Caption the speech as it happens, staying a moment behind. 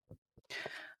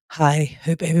Hi,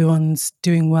 hope everyone's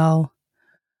doing well.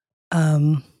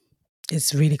 Um,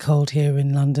 it's really cold here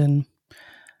in London,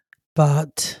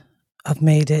 but I've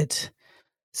made it.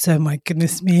 So, my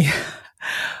goodness me,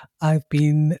 I've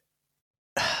been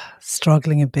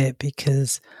struggling a bit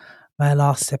because my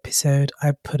last episode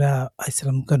I said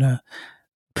I'm going to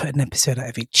put an episode out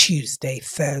every Tuesday,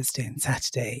 Thursday, and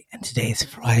Saturday, and today is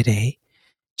Friday.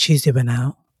 Tuesday went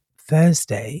out.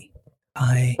 Thursday,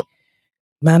 I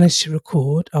managed to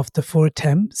record after 4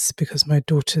 attempts because my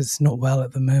daughter's not well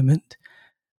at the moment,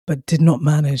 but did not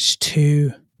manage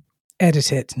to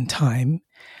edit it in time.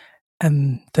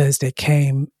 And Thursday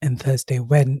came and Thursday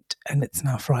went, and it's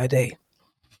now Friday.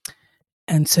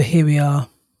 And so here we are.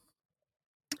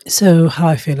 So, how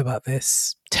I feel about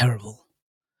this? Terrible.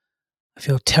 I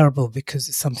feel terrible because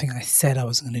it's something I said I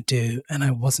was going to do and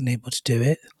I wasn't able to do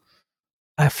it.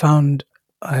 I found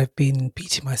I've been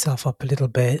beating myself up a little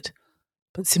bit,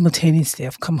 but simultaneously,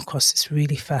 I've come across this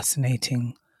really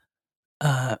fascinating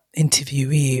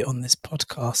interviewee on this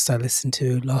podcast I listened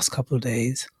to last couple of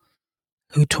days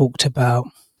who talked about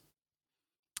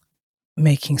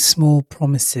making small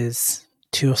promises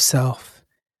to yourself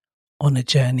on a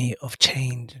journey of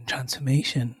change and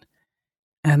transformation.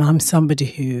 And I'm somebody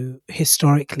who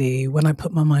historically, when I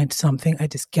put my mind to something, I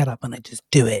just get up and I just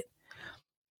do it.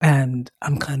 And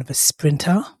I'm kind of a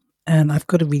sprinter and I've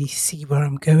got to really see where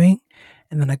I'm going.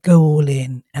 And then I go all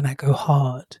in and I go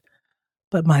hard.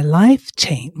 But my life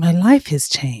changed. My life has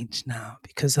changed now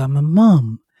because I'm a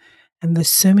mum. And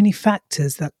there's so many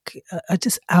factors that are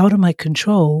just out of my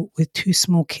control with two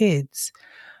small kids.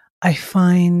 I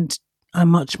find I'm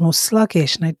much more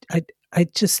sluggish, and I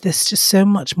just there's just so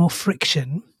much more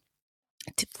friction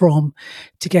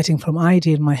to getting from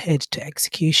idea in my head to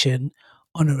execution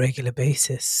on a regular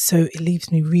basis. So it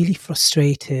leaves me really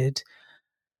frustrated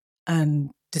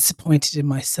and disappointed in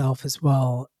myself as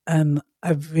well. And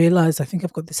I've realized I think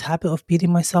I've got this habit of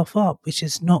beating myself up, which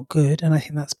is not good. And I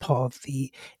think that's part of the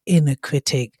inner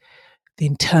critic, the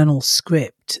internal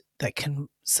script that can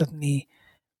suddenly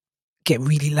get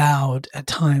really loud at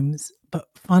times. But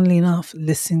funnily enough,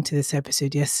 listening to this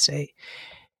episode yesterday,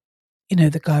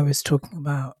 the guy was talking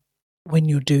about when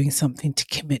you're doing something to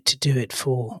commit to do it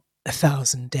for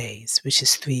 1,000 days, which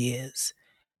is 3 years,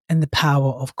 and the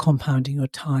power of compounding your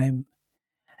time.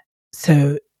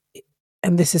 So,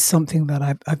 and this is something that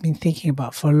I've been thinking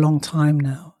about for a long time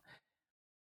now.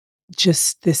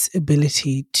 Just this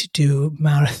ability to do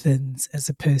marathons as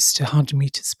opposed to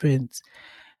 100-meter sprints.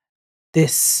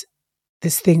 This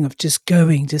thing of just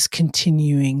going, just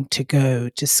continuing to go,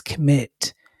 just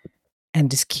commit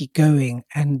and just keep going,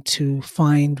 and to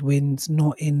find wins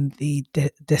not in the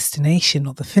destination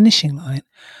or the finishing line,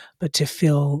 but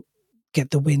to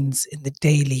get the wins in the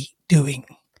daily doing.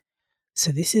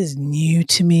 So this is new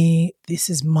to me. This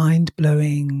is mind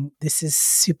blowing. This is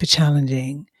super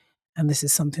challenging. And this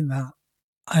is something that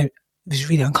was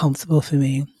really uncomfortable for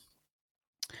me.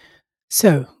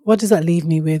 So what does that leave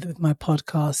me with my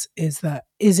podcast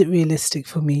is it realistic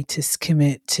for me to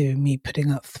commit to me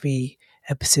putting up 3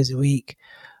 episodes a week?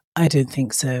 I don't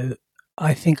think so.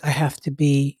 I think I have to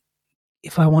be,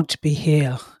 if I want to be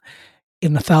here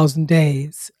in 1,000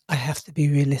 days, I have to be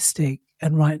realistic.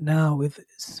 And right now with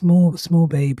small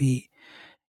baby,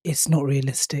 it's not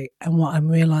realistic. And what I'm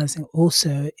realizing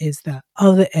also is that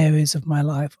other areas of my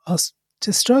life are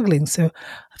just struggling. So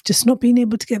I've just not been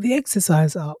able to get the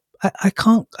exercise up. I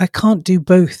can't do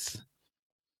both.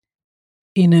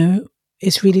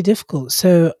 It's really difficult.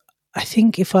 So I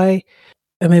think if I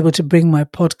am able to bring my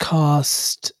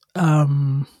podcast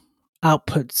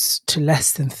outputs to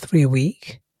less than 3 a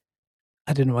week,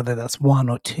 I don't know whether that's 1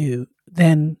 or 2,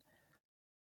 then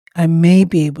I may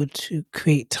be able to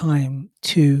create time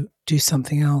to do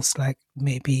something else, like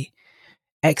maybe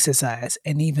exercise.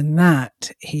 And even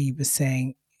that, he was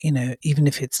saying, even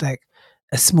if it's like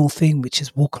a small thing, which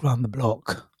is walk around the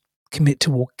block, commit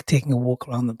to taking a walk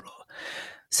around the block.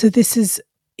 So this is,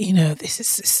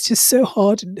 it's just so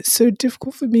hard and it's so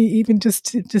difficult for me even just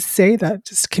to just say that,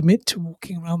 just commit to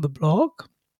walking around the block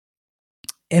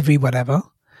every whatever,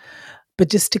 but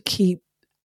just to keep,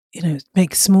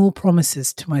 make small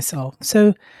promises to myself.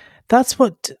 So that's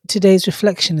what today's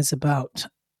reflection is about.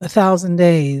 1,000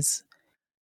 days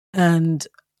and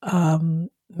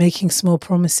making small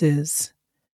promises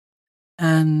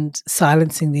and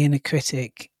silencing the inner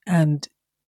critic and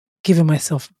giving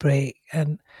myself a break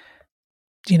and,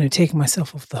 taking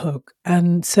myself off the hook.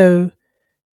 And so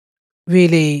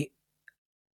really,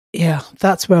 yeah,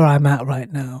 that's where I'm at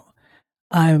right now.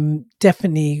 I'm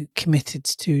definitely committed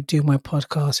to do my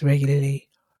podcast regularly,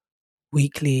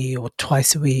 weekly or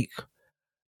twice a week.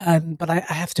 But I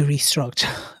have to restructure.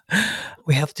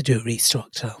 We have to do a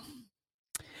restructure.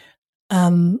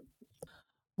 Um,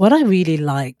 what I really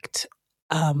liked,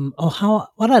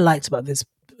 what I liked about this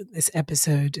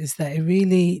episode is that it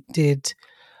really did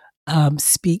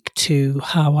speak to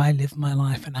how I live my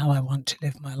life and how I want to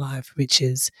live my life, which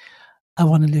is I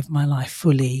want to live my life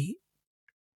fully,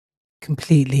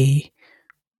 completely,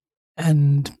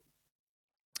 and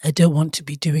I don't want to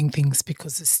be doing things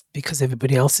because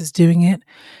everybody else is doing it,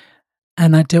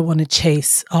 and I don't want to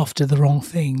chase after the wrong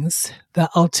things that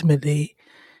ultimately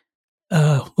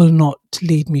will not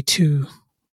lead me to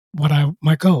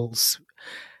my goals,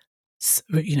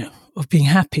 of being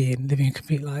happy and living a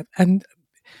complete life. And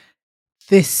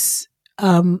this,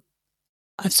 I've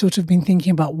sort of been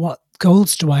thinking about what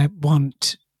goals do I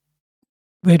want?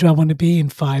 Where do I want to be in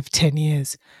 5, 10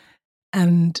 years?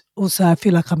 And also, I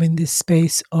feel like I'm in this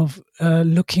space of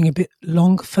looking a bit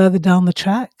further down the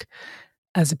track,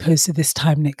 as opposed to this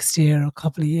time next year or a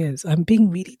couple of years. I'm being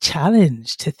really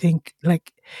challenged to think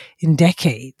like in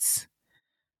decades,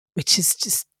 which is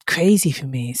just crazy for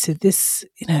me. So this,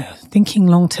 thinking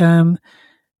long term,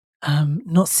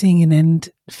 not seeing an end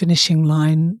finishing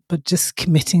line, but just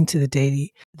committing to the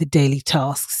daily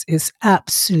tasks is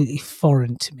absolutely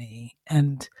foreign to me.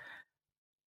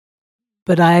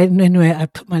 But anyway, I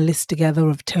put my list together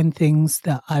of 10 things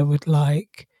that I would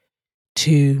like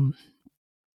to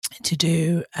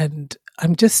do, and I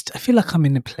feel like I'm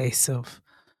in a place of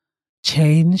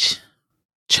change,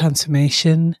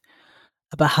 transformation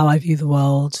about how I view the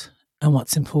world and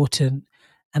what's important,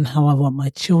 and how I want my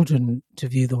children to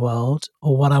view the world,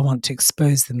 or what I want to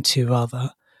expose them to,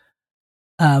 rather,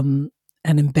 and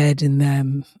embed in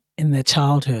them in their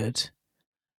childhood.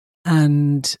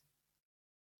 And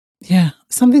yeah,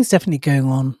 something's definitely going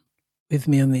on with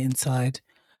me on the inside.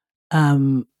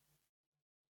 Um,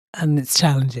 and it's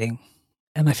challenging.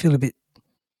 And I feel a bit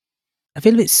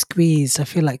squeezed. I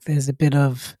feel like there's a bit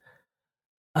of,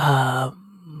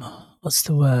 what's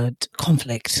the word?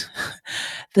 Conflict.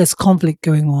 There's conflict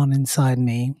going on inside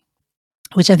me,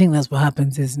 which I think that's what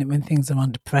happens, isn't it? When things are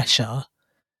under pressure,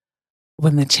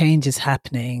 when the change is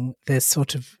happening, there's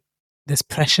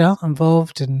pressure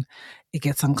involved, and it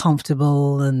gets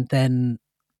uncomfortable, and then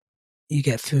you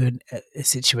get through a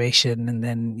situation, and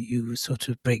then you sort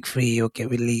of break free or get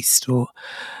released or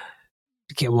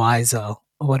get wiser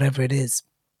or whatever it is.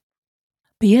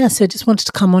 But yeah, so I just wanted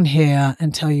to come on here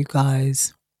and tell you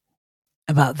guys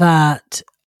about that,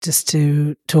 just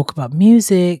to talk about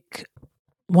music.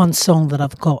 One song that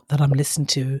I've got that I'm listening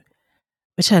to,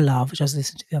 which I love, which I was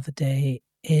listening to the other day,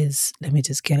 is, let me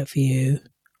just get it for you.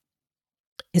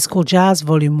 It's called Jazz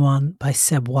Volume 1 by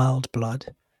Seb Wildblood.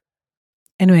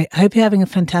 Anyway, I hope you're having a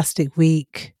fantastic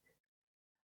week,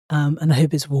 and I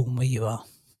hope it's warm where you are.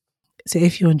 So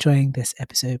if you're enjoying this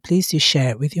episode, please do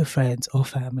share it with your friends or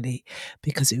family,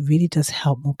 because it really does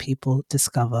help more people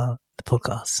discover the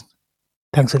podcast.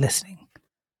 Thanks for listening.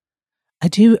 I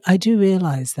do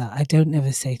realize that I don't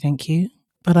ever say thank you,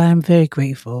 but I am very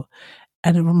grateful.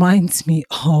 And it reminds me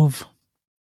of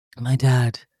my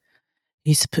dad.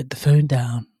 He used to put the phone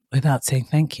down without saying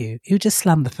thank you. He would just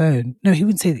slam the phone. No, he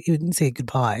wouldn't say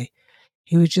goodbye.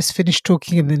 He would just finish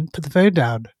talking and then put the phone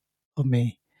down on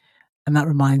me. And that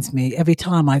reminds me, every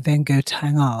time I then go to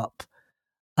hang up,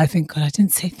 I think, God, I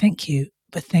didn't say thank you,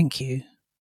 but thank you.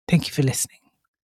 Thank you for listening.